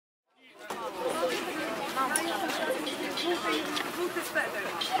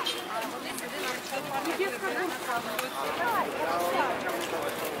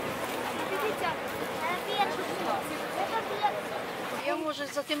Я, може,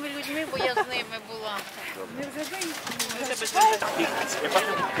 за тими людьми, бо я з ними була.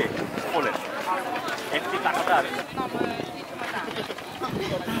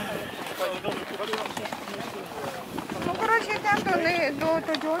 Ну, коротше, йдемо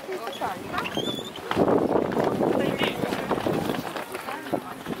до Дьоти і питання.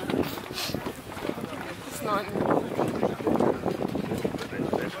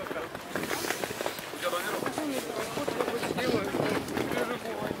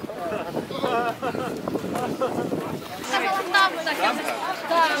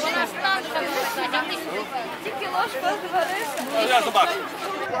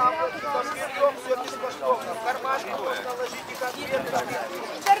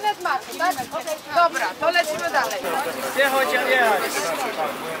 Інтернет-маркет, так? Добре, то lecimy dalej. Gdzie chodzi jechać?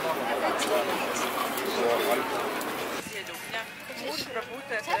 У меня муж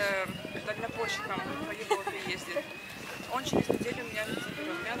работает дальнобойщиком по Европе ездит. Он через неделю меня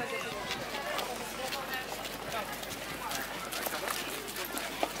заберет. Меня надеюсь.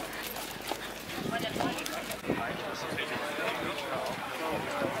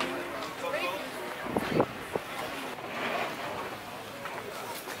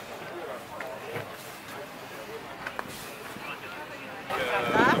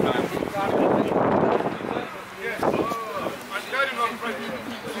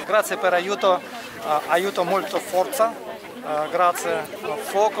 Grazie per aiuto molto forza, grazie,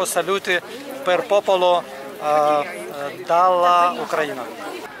 fuoco, saluti per popolo dalla Ucraina.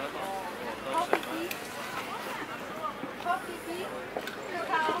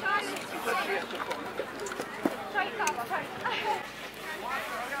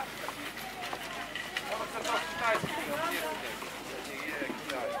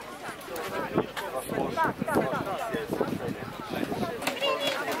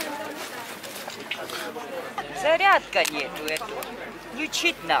 Зарядка нету, это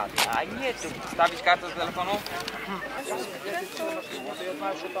включить надо, а нету. Ставить карту с телефоном? Я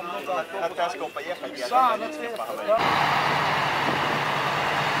знаю, что там много от Ташкова поехать.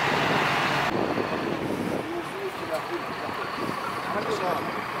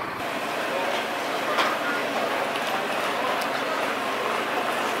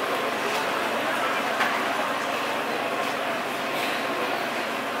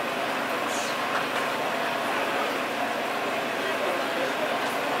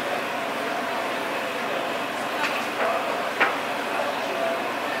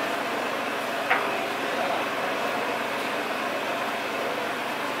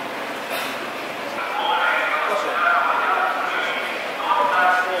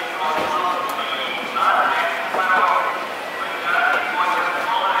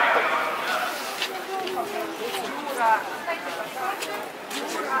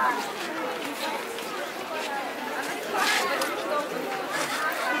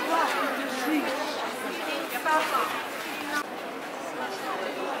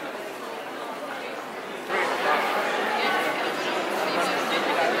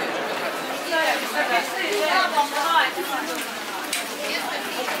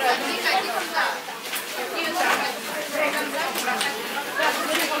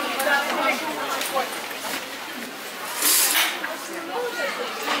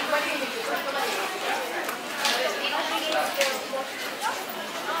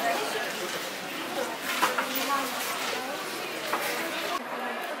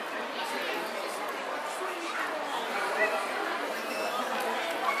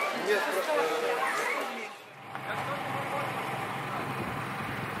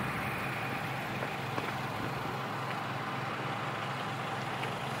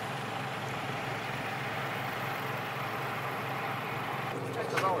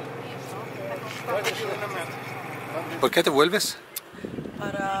 ¿Por qué te vuelves?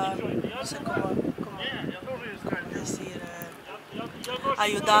 Para, no sé cómo decir,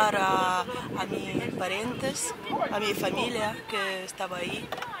 ayudar a mis parientes, a mi familia que estaba ahí,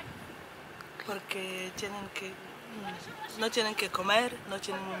 porque no tienen que comer, no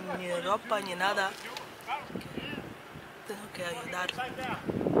tienen ni ropa ni nada. Tengo que ayudar.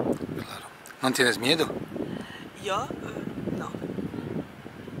 Claro. ¿No tienes miedo? Yo, no.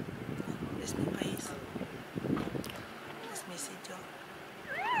 Es mi país. Es mi sitio.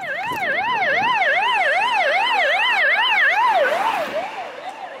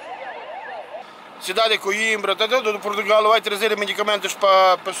 Cidade de Coimbra, do Portugal, vai trazer medicamentos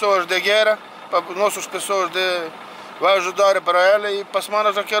para pessoas de guerra, para nossas pessoas vai ajudar para ela e para a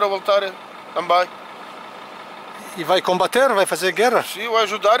semana já quero voltar também. E vai combater, vai fazer guerra? Sim, vou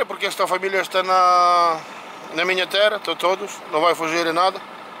ajudar porque esta família está na minha terra, estão todos, não vai fugir em nada.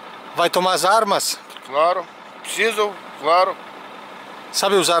 Vai tomar as armas? Claro, preciso, claro.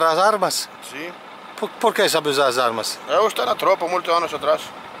 Sabe usar as armas? Sim. Por que sabe usar as armas? Eu estou na tropa há muitos anos atrás.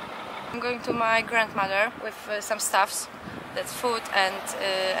 I'm going to my grandmother with some stuffs, that's food and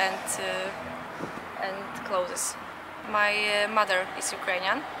clothes. My mother is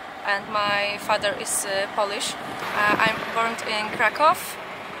Ukrainian and my father is Polish. I'm born in Krakow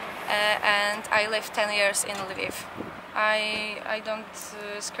and I lived 10 years in Lviv. I don't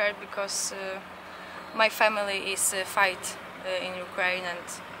scared because my family is fight in Ukraine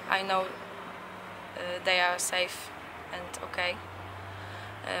and I know they are safe and okay.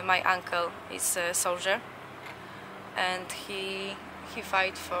 My uncle is a soldier and he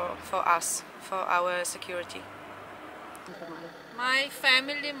fight for us, for our security. My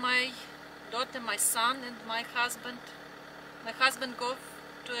family, my daughter, my son and my husband. My husband go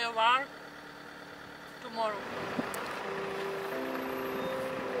to a war tomorrow.